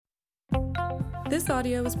This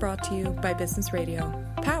audio is brought to you by Business Radio,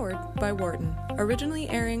 powered by Wharton, originally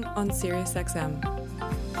airing on SiriusXM.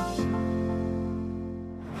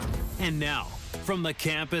 And now, from the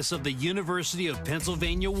campus of the University of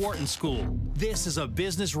Pennsylvania Wharton School, this is a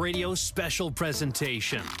Business Radio special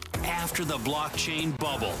presentation. After the Blockchain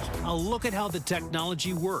Bubble, a look at how the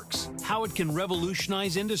technology works, how it can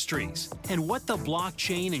revolutionize industries, and what the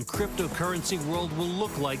blockchain and cryptocurrency world will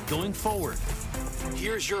look like going forward.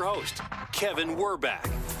 Here's your host, Kevin Werbach.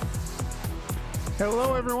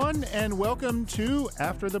 Hello, everyone, and welcome to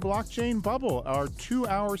After the Blockchain Bubble, our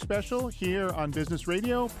 2-hour special here on Business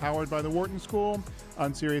Radio, powered by the Wharton School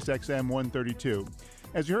on SiriusXM 132.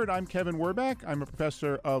 As you heard, I'm Kevin Werbach. I'm a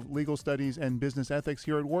professor of legal studies and business ethics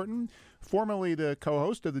here at Wharton, formerly the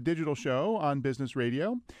co-host of the digital show on Business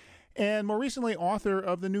Radio, and more recently, author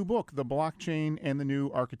of the new book, The Blockchain and the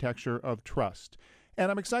New Architecture of Trust. And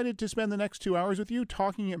I'm excited to spend the next 2 hours with you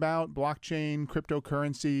talking about blockchain,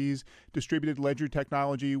 cryptocurrencies, distributed ledger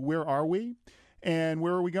technology. Where are we? And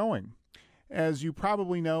where are we going? As you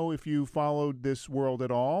probably know, if you followed this world at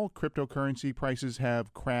all, cryptocurrency prices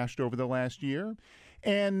have crashed over the last year.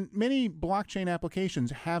 And many blockchain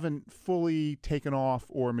applications haven't fully taken off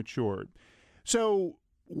or matured. So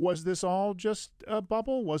was this all just a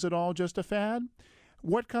bubble? Was it all just a fad?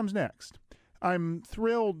 What comes next? I'm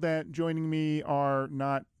thrilled that joining me are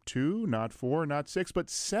not 2, not 4, not 6, but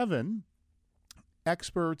 7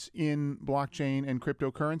 experts in blockchain and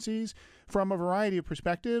cryptocurrencies from a variety of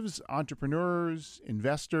perspectives: entrepreneurs,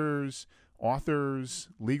 investors, authors,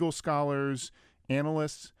 legal scholars,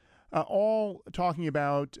 analysts, all talking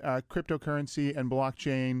about cryptocurrency and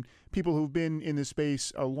blockchain, people who've been in this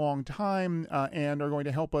space a long time and are going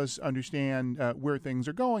to help us understand where things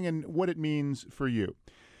are going and what it means for you.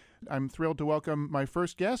 I'm thrilled to welcome my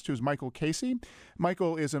first guest, who's Michael Casey.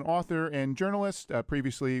 Michael is an author and journalist,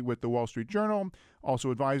 previously with the Wall Street Journal,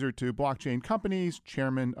 also advisor to blockchain companies,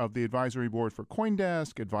 chairman of the advisory board for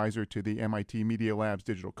CoinDesk, advisor to the MIT Media Lab's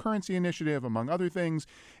Digital Currency Initiative, among other things,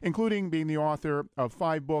 including being the author of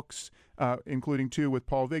 5 books, including 2 with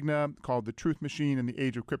Paul Vigna, called The Truth Machine and the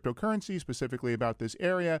Age of Cryptocurrency, specifically about this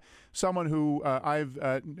area. Someone who I've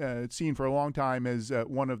seen for a long time as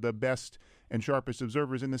one of the best and sharpest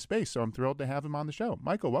observers in this space. So I'm thrilled to have him on the show.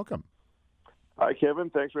 Michael, welcome. Hi, Kevin.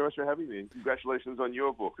 Thanks very much for having me. Congratulations on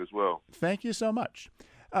your book as well. Thank you so much.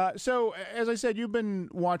 So, as I said, you've been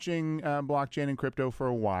watching blockchain and crypto for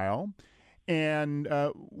a while. And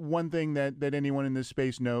one thing that anyone in this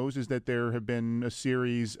space knows is that there have been a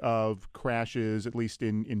series of crashes, at least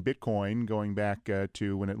in Bitcoin, going back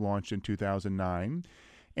to when it launched in 2009.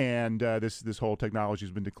 And this whole technology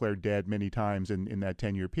has been declared dead many times in that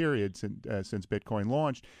 10-year period since Bitcoin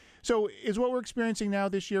launched. So is what we're experiencing now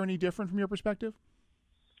this year any different from your perspective?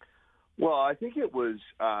 Well, I think it was,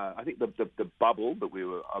 I think the bubble that we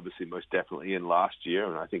were obviously most definitely in last year,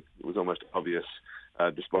 and I think it was almost obvious,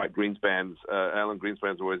 despite Alan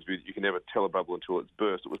Greenspan's always viewed, you can never tell a bubble until it's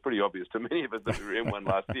burst. It was pretty obvious to many of us that we were in one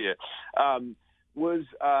last year,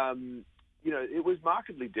 it was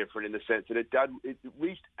markedly different in the sense that it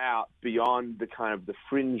reached out beyond the kind of the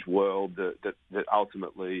fringe world that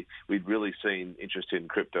ultimately we'd really seen interest in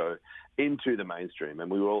crypto into the mainstream. And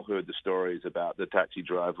we all heard the stories about the taxi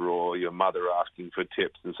driver or your mother asking for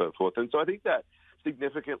tips and so forth. And so I think that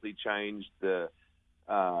significantly changed the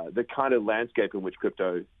kind of landscape in which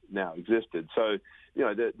crypto now existed. So,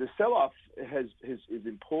 the sell-off is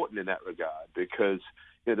important in that regard because,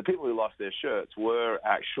 the people who lost their shirts were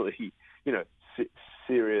actually,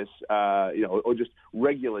 serious, or just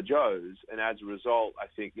regular Joes. And as a result, I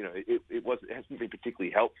think, it hasn't been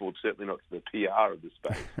particularly helpful, certainly not to the PR of the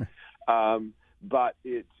space. And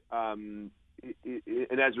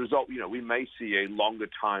as a result, we may see a longer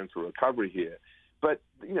time for recovery here. But,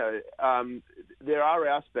 there are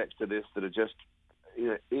aspects to this that are just,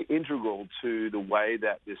 integral to the way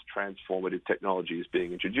that this transformative technology is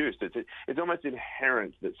being introduced. It's almost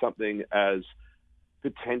inherent that something as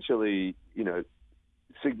potentially,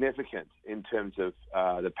 significant in terms of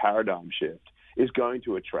the paradigm shift is going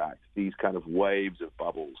to attract these kind of waves of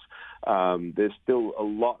bubbles. There's still a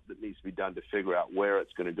lot that needs to be done to figure out where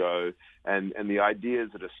it's going to go, and the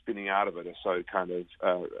ideas that are spinning out of it are so kind of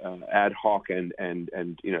ad hoc and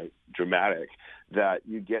dramatic that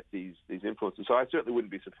you get these influences. So I certainly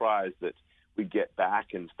wouldn't be surprised that we get back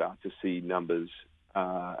and start to see numbers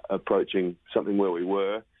approaching something where we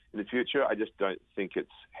were in the future. I just don't think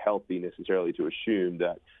it's healthy necessarily to assume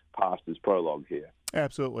that past is prologue here.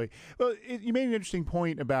 Absolutely. Well, you made an interesting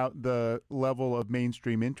point about the level of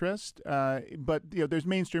mainstream interest, but there's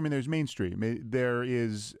mainstream and there's mainstream. There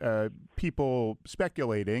is people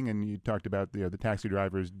speculating, and you talked about the taxi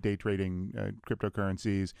drivers day trading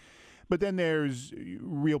cryptocurrencies, but then there's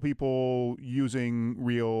real people using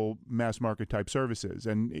real mass market type services,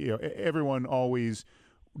 and everyone always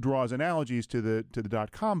draws analogies to the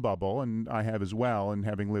 .com bubble, and I have as well, and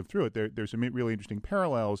having lived through it, there's some really interesting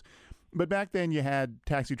parallels. But back then you had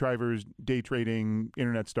taxi drivers, day trading,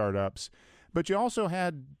 internet startups, but you also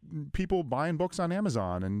had people buying books on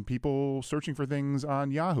Amazon and people searching for things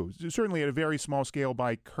on Yahoo, certainly at a very small scale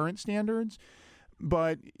by current standards,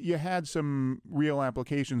 but you had some real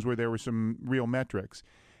applications where there were some real metrics.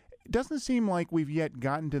 It doesn't seem like we've yet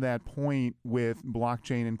gotten to that point with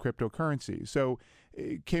blockchain and cryptocurrency. So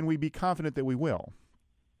can we be confident that we will?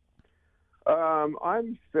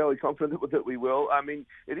 I'm fairly confident that we will. I mean,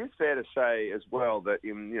 it is fair to say as well that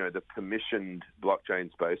in the permissioned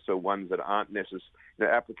blockchain space, so ones that aren't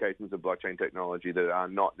applications of blockchain technology that are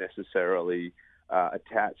not necessarily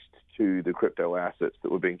attached to the crypto assets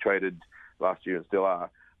that were being traded last year and still are,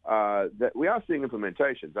 that we are seeing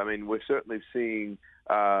implementations. I mean, we're certainly seeing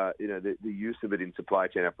the use of it in supply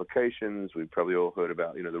chain applications. We've probably all heard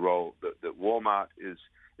about the role that Walmart is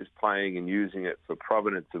playing and using it for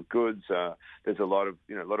provenance of goods. There's a lot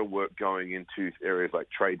of work going into areas like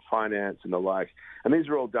trade finance and the like, and these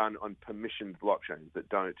are all done on permissioned blockchains that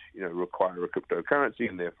don't require a cryptocurrency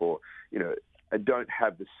and therefore don't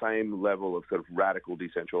have the same level of sort of radical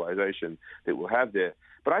decentralization that we'll have there.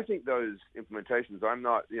 But I think those implementations, there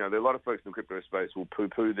are a lot of folks in the crypto space will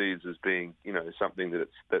poo-poo these as being something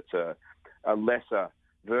that's a lesser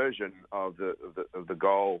version of the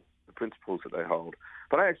goal, the principles that they hold.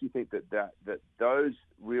 But I actually think that those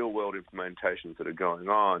real-world implementations that are going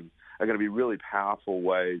on are going to be really powerful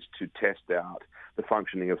ways to test out the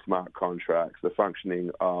functioning of smart contracts, the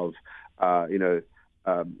functioning of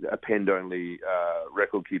append-only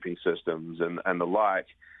record-keeping systems and the like.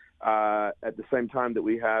 At the same time that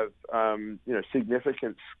we have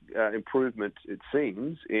significant improvement, it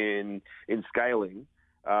seems, in scaling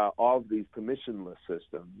of these permissionless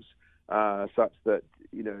systems. Such that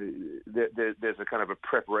there's a kind of a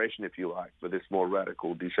preparation, if you like, for this more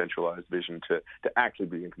radical decentralized vision to actually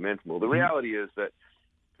be implementable. The reality is that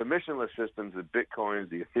permissionless systems, the Bitcoins,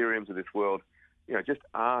 the Ethereums of this world, just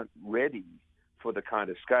aren't ready for the kind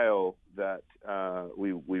of scale that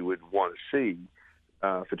we would want to see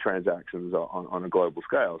for transactions on a global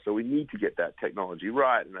scale. So we need to get that technology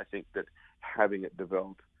right, and I think that having it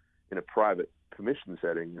developed in a private permission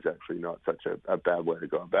setting is actually not such a bad way to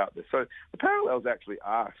go about this. So the parallels actually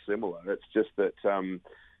are similar. It's just that,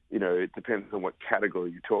 it depends on what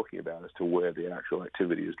category you're talking about as to where the actual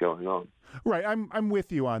activity is going on. Right. I'm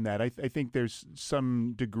with you on that. I think there's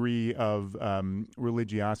some degree of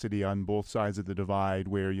religiosity on both sides of the divide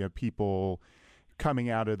where you have people coming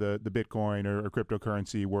out of the Bitcoin or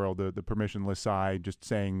cryptocurrency world, the permissionless side, just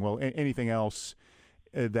saying, well, anything else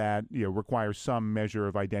that requires some measure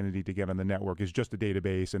of identity to get on the network is just a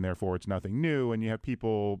database, and therefore it's nothing new. And you have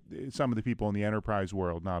some of the people in the enterprise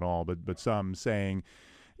world, not all, but some saying,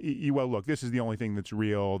 well, look, this is the only thing that's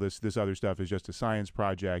real. This other stuff is just a science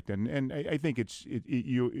project. And I think it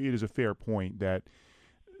is a fair point that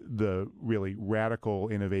the really radical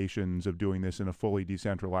innovations of doing this in a fully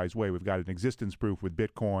decentralized way, we've got an existence proof with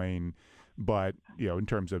Bitcoin. But, in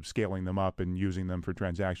terms of scaling them up and using them for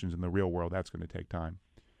transactions in the real world, that's going to take time.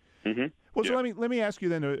 Mm-hmm. Well, so let me ask you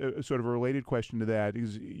then a sort of a related question to that.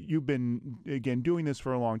 Is you've been, again, doing this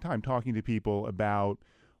for a long time, talking to people about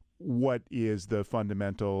what is the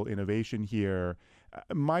fundamental innovation here.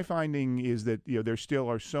 My finding is that there still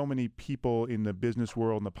are so many people in the business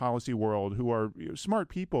world and the policy world who are smart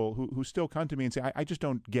people who still come to me and say, I just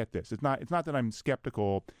don't get this. It's not that I'm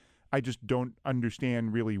skeptical. I just don't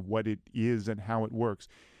understand really what it is and how it works.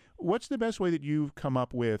 What's the best way that you've come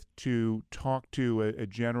up with to talk to a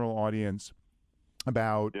general audience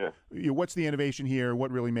about what's the innovation here, what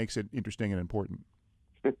really makes it interesting and important?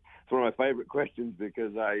 It's one of my favorite questions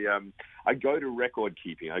because I go to record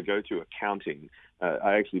keeping, I go to accounting.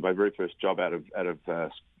 My very first job out of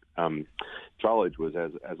college was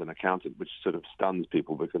as an accountant, which sort of stuns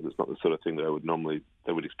people because it's not the sort of thing that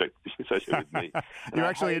they would expect to be associated with me. You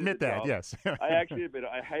actually admit that, yes. I actually admit it.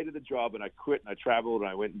 I hated the job, and I quit, and I traveled, and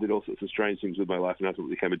I went and did all sorts of strange things with my life, and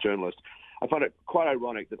ultimately became a journalist. I find it quite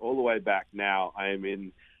ironic that all the way back now I am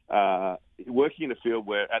in working in a field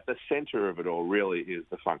where at the center of it all really is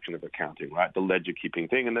the function of accounting, right? The ledger keeping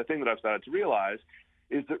thing. And the thing that I've started to realize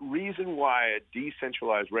is the reason why a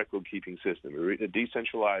decentralized record-keeping system, a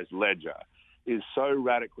decentralized ledger, is so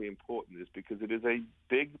radically important is because it is a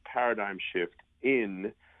big paradigm shift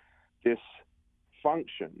in this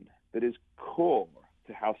function that is core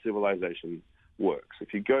to how civilization works.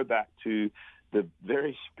 If you go back to the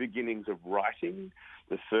very beginnings of writing,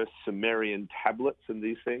 the first Sumerian tablets and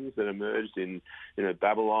these things that emerged in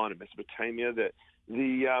Babylon and Mesopotamia,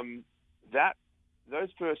 those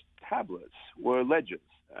first tablets were ledgers.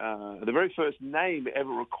 The very first name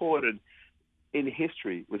ever recorded in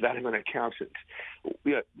history without even an accountant.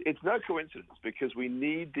 It's no coincidence because we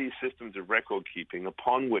need these systems of record keeping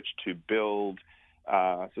upon which to build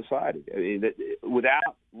society. I mean,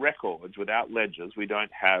 without records, without ledgers, we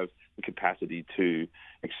don't have the capacity to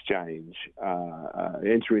exchange,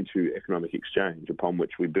 enter into economic exchange upon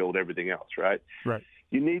which we build everything else, right? Right.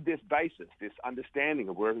 You need this basis, this understanding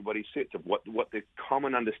of where everybody sits, of what the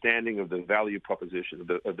common understanding of the value proposition,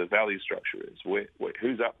 of the value structure is,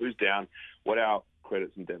 who's up, who's down, what our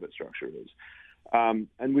credits and debit structure is.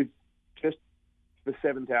 And we've just, for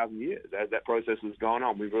 7,000 years, as that process has gone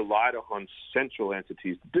on, we've relied on central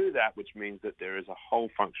entities to do that, which means that there is a whole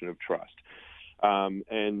function of trust.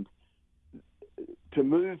 And to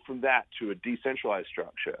move from that to a decentralized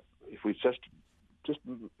structure, if we just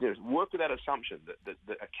work with that assumption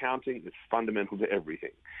that accounting is fundamental to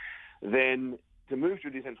everything, then to move to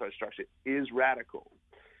a decentralized structure is radical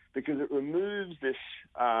because it removes this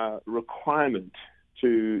requirement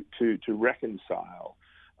to reconcile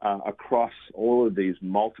across all of these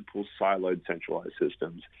multiple siloed centralized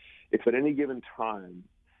systems. If at any given time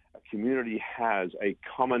a community has a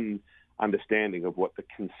common understanding of what the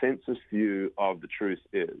consensus view of the truth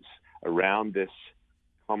is around this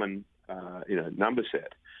common number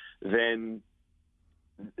set, then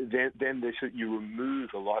you remove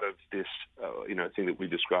a lot of this, thing that we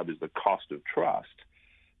describe as the cost of trust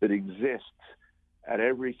that exists at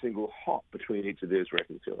every single hop between each of those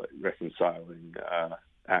reconciling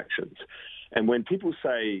actions. And when people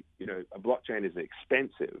say, a blockchain is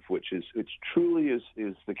expensive, which truly is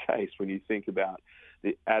the case when you think about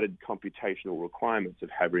the added computational requirements of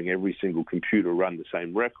having every single computer run the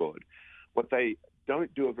same record, what they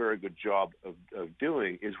don't do a very good job of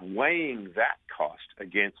doing is weighing that cost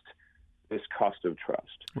against this cost of trust.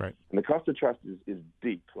 Right. And the cost of trust is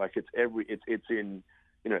deep. Like it's in,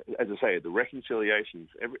 as I say, the reconciliations,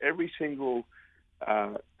 every single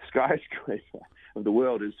skyscraper of the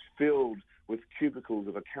world is filled with cubicles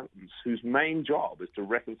of accountants whose main job is to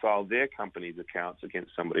reconcile their company's accounts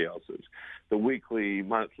against somebody else's. The weekly,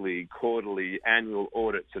 monthly, quarterly, annual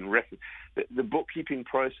audits and the bookkeeping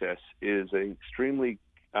process is an extremely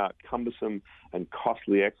cumbersome and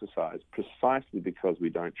costly exercise precisely because we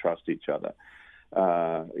don't trust each other.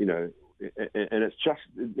 And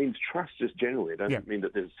it means trust just generally. It doesn't mean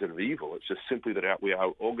that there's sort of evil. It's just simply that we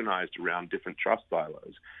are organized around different trust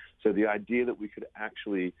silos. So the idea that we could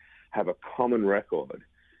actually have a common record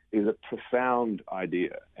is a profound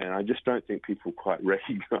idea. And I just don't think people quite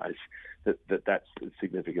recognize that that's as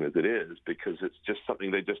significant as it is, because it's just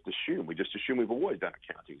something they just assume. We just assume we've always done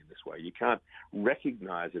accounting in this way. You can't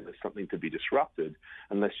recognize it as something to be disrupted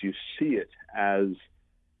unless you see it as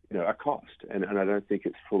a cost. And I don't think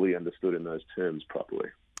it's fully understood in those terms properly.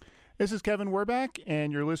 This is Kevin Werbach,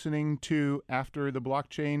 and you're listening to After the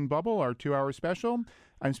Blockchain Bubble, our 2-hour special.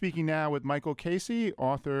 I'm speaking now with Michael Casey,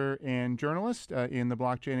 author and journalist in the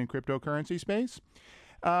blockchain and cryptocurrency space.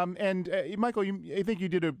 Michael, I think you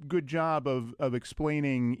did a good job of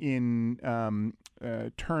explaining in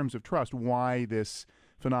terms of trust why this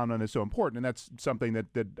phenomenon is so important, and that's something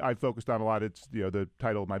that I've focused on a lot. It's the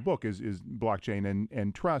title of my book is blockchain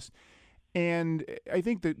and trust. And I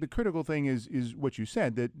think that the critical thing is what you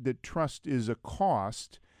said, that trust is a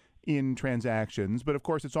cost in transactions, but of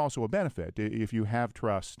course it's also a benefit. If you have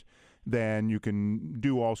trust, then you can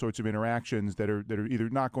do all sorts of interactions that are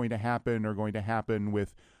either not going to happen or going to happen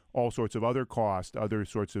with all sorts of other costs, other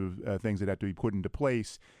sorts of things that have to be put into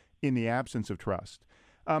place in the absence of trust.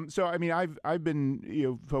 So I mean, I've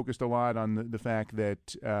been focused a lot on the fact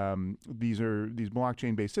that these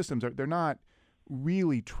blockchain-based systems they're not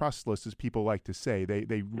really trustless, as people like to say.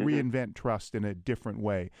 They reinvent trust in a different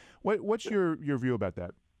way. What's your view about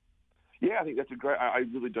that? Yeah, I think that's I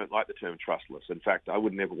really don't like the term trustless. In fact, I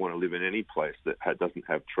would never want to live in any place that doesn't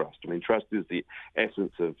have trust. I mean, trust is the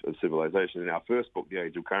essence of civilization. In our first book, The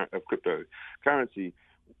Age of Cryptocurrency,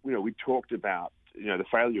 we talked about the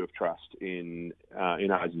failure of trust in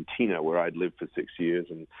Argentina, where I'd lived for 6 years,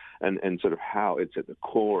 and sort of how it's at the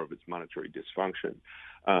core of its monetary dysfunction.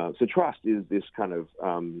 So trust is this kind of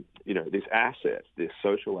this asset, this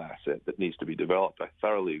social asset that needs to be developed. I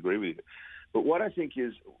thoroughly agree with you. But what I think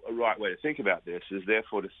is a right way to think about this is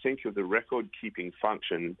therefore to think of the record-keeping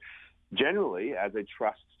function generally as a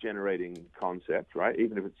trust-generating concept, right?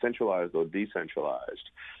 Even if it's centralized or decentralized,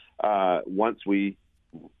 once we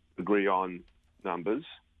agree on numbers,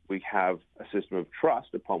 we have a system of trust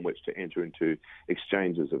upon which to enter into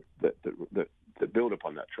exchanges that build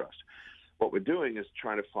upon that trust. What we're doing is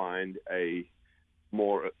trying to find a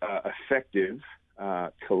more effective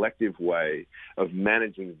collective way of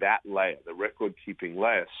managing that layer, the record-keeping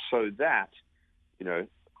layer, so that,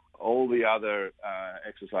 all the other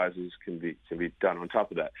exercises can be done on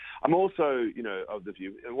top of that. I'm also, of the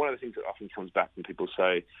view, and one of the things that often comes back when people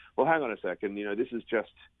say, well, hang on a second, this is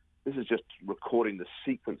just recording the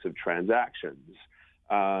sequence of transactions.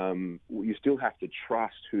 You still have to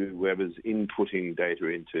trust whoever's inputting data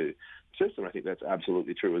into the system. I think that's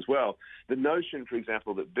absolutely true as well. The notion, for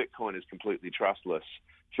example, that Bitcoin is completely trustless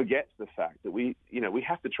forgets the fact that we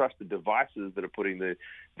have to trust the devices that are putting the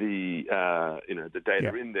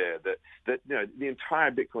data in there. That the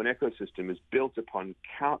entire Bitcoin ecosystem is built upon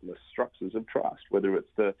countless structures of trust, whether it's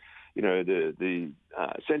the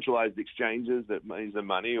centralized exchanges that raise the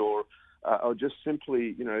money, or just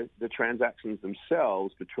simply, the transactions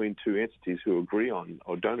themselves between two entities who agree on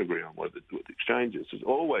or don't agree on what the exchanges. There's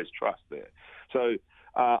always trust there. So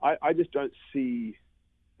I just don't see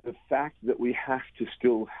the fact that we have to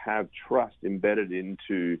still have trust embedded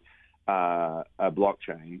into a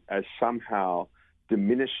blockchain as somehow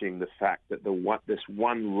diminishing the fact that this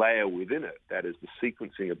one layer within it, that is the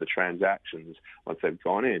sequencing of the transactions once they've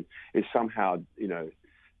gone in, is somehow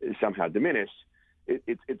diminished.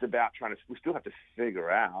 It's about we still have to figure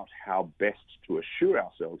out how best to assure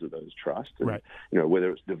ourselves of those trusts, and, right.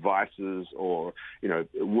 Whether it's devices or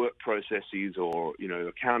work processes or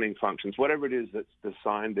accounting functions, whatever it is that's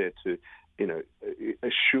designed there to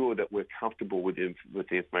assure that we're comfortable with the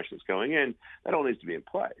information that's going in. That all needs to be in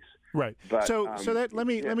place. Right. But, so let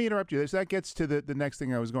me interrupt you. So that gets to the next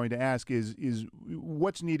thing I was going to ask is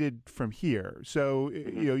what's needed from here. So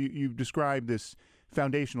you've described this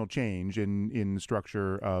foundational change in the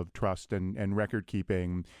structure of trust and record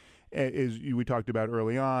keeping. As we talked about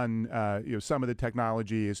early on, some of the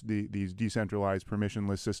technology is these decentralized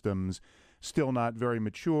permissionless systems still not very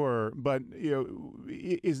mature. But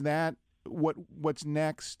is that what's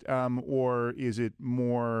next, or is it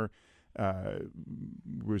more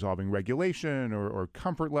resolving regulation or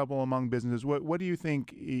comfort level among businesses? What do you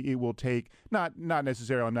think it will take? Not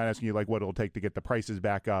necessarily, I'm not asking you like what it'll take to get the prices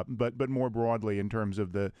back up, but more broadly in terms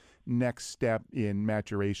of the next step in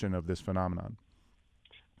maturation of this phenomenon.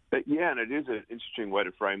 Yeah, and it is an interesting way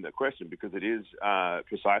to frame that question, because it is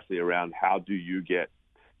precisely around how do you get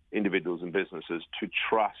individuals and businesses to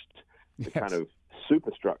trust the kind of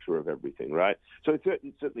superstructure of everything, right? So it's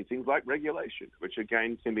certainly things like regulation, which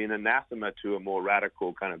again can be an anathema to a more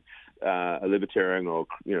radical kind of a libertarian or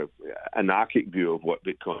anarchic view of what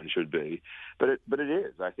Bitcoin should be. But it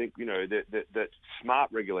is. I think that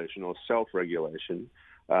smart regulation or self-regulation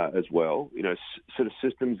as well. Sort of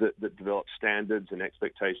systems that develop standards and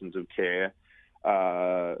expectations of care.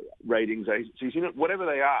 Ratings agencies, whatever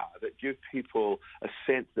they are, that give people a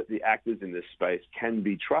sense that the actors in this space can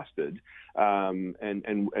be trusted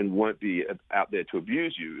and won't be out there to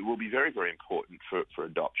abuse you. It will be very, very important for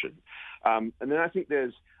adoption. And then I think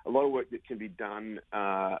there's a lot of work that can be done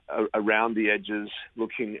around the edges,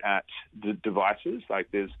 looking at the devices. Like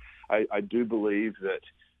I do believe that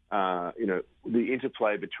the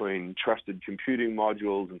interplay between trusted computing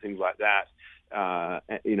modules and things like that,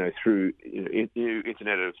 through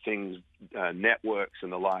Internet of Things networks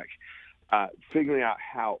and the like, figuring out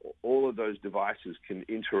how all of those devices can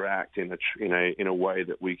interact in a way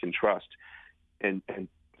that we can trust and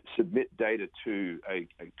submit data to a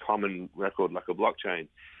common record like a blockchain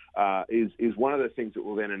is one of the things that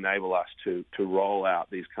will then enable us to roll out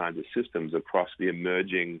these kinds of systems across the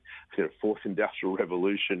emerging fourth industrial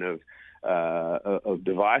revolution of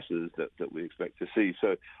devices that we expect to see.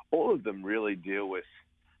 So all of them really deal with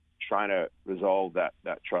trying to resolve that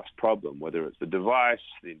trust problem, whether it's the device,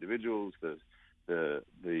 the individuals, the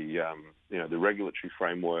regulatory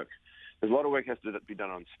framework. There's a lot of work has to be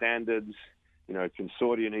done on standards.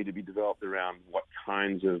 Consortia need to be developed around what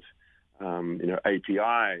kinds of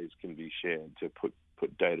APIs can be shared to put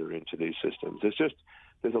data into these systems.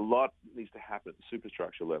 There's a lot that needs to happen at the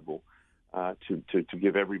superstructure level to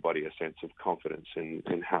give everybody a sense of confidence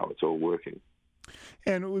in how it's all working.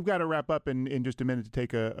 And we've got to wrap up in just a minute to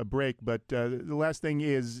take a break. But the last thing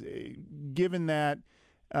is, given that,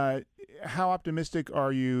 how optimistic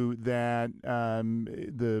are you that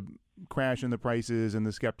the crash in the prices and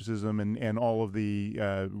the skepticism and all of the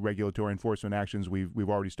regulatory enforcement actions we've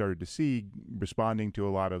already started to see responding to a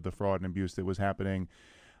lot of the fraud and abuse that was happening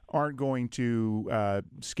aren't going to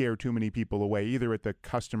scare too many people away, either at the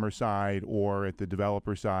customer side or at the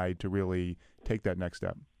developer side, to really take that next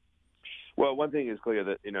step? Well, one thing is clear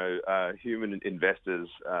that, human investors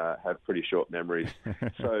have pretty short memories.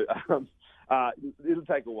 So it'll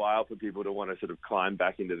take a while for people to want to sort of climb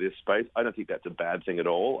back into this space. I don't think that's a bad thing at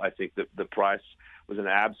all. I think that the price was an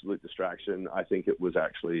absolute distraction. I think it was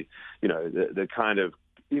actually, the kind of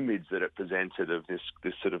image that it presented of this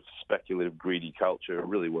sort of speculative, greedy culture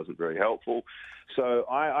really wasn't very helpful. So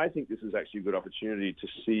I think this is actually a good opportunity to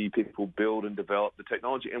see people build and develop the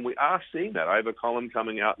technology, and we are seeing that. I have a column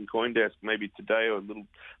coming out in CoinDesk maybe today or maybe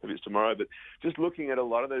it's tomorrow, but just looking at a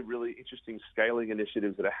lot of the really interesting scaling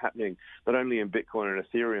initiatives that are happening, not only in Bitcoin and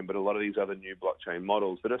Ethereum, but a lot of these other new blockchain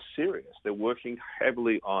models that are serious. They're working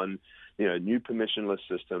heavily on, new permissionless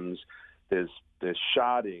systems. There's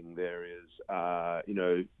sharding. There is,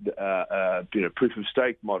 proof of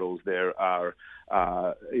stake models. There are,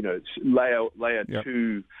 layer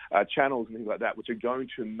two channels and things like that, which are going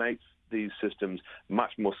to make these systems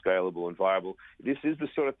much more scalable and viable. This is the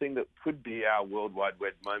sort of thing that could be our World Wide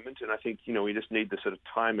Web moment, and I think we just need the sort of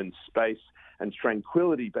time and space and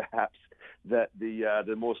tranquility, perhaps, that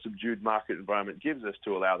the more subdued market environment gives us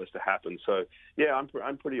to allow this to happen. So, yeah,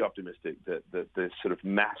 I'm pretty optimistic that the sort of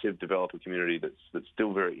massive developer community that's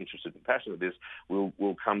still very interested and passionate about this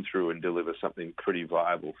will come through and deliver something pretty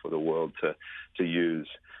viable for the world to use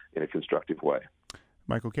in a constructive way.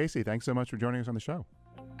 Michael Casey, thanks so much for joining us on the show.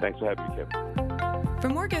 Thanks for having me, Kevin. For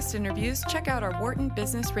more guest interviews, check out our Wharton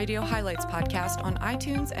Business Radio Highlights podcast on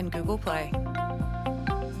iTunes and Google Play.